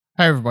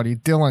Hey everybody,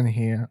 Dylan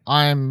here.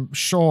 I'm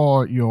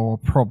sure you're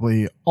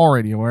probably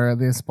already aware of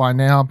this by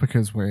now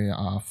because we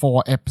are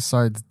 4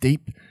 episodes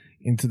deep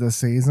into the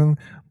season,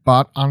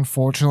 but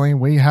unfortunately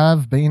we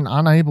have been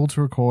unable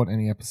to record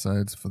any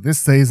episodes for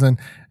this season,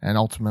 and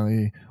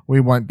ultimately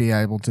we won't be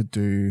able to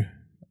do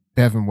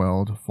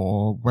BevanWorld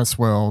for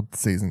Westworld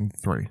Season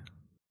 3.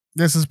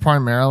 This is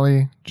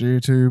primarily due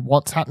to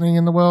what's happening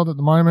in the world at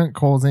the moment,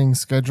 causing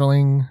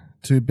scheduling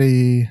to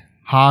be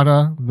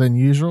harder than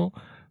usual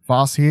for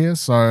us here,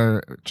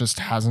 so it just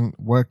hasn't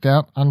worked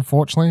out,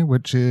 unfortunately,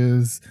 which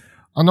is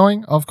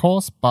annoying, of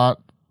course, but,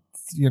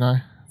 you know,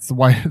 it's the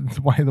way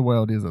the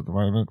world is at the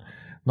moment.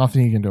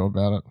 Nothing you can do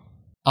about it.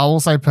 I will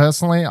say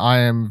personally, I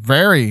am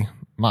very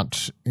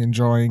much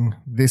enjoying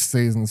this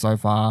season so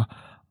far.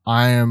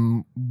 I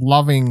am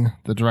loving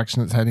the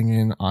direction it's heading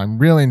in. I'm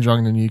really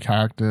enjoying the new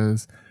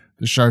characters.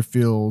 The show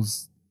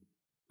feels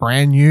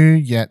brand new,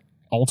 yet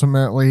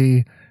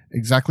ultimately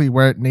exactly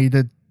where it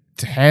needed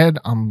to head.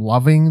 I'm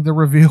loving the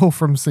reveal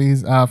from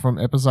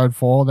episode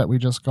 4 that we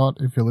just got.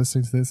 If you're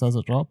listening to this as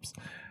it drops,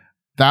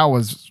 that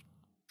was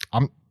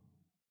I'm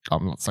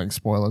not saying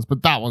spoilers,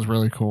 but that was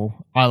really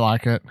cool. I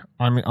like it.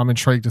 I'm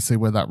intrigued to see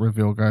where that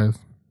reveal goes.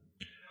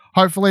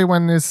 Hopefully,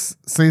 when this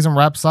season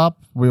wraps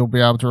up, we'll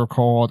be able to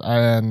record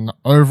an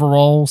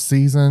overall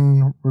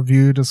season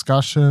review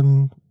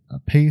discussion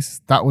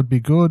piece. That would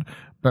be good,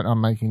 but I'm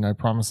making no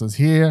promises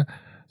here.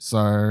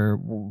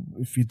 So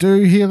if you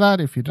do hear that,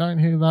 if you don't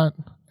hear that,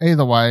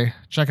 either way,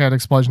 check out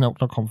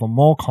explosionnetwork.com for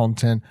more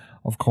content,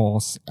 of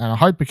course. And I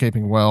hope you're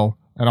keeping well,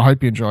 and I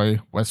hope you enjoy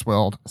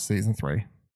Westworld Season 3.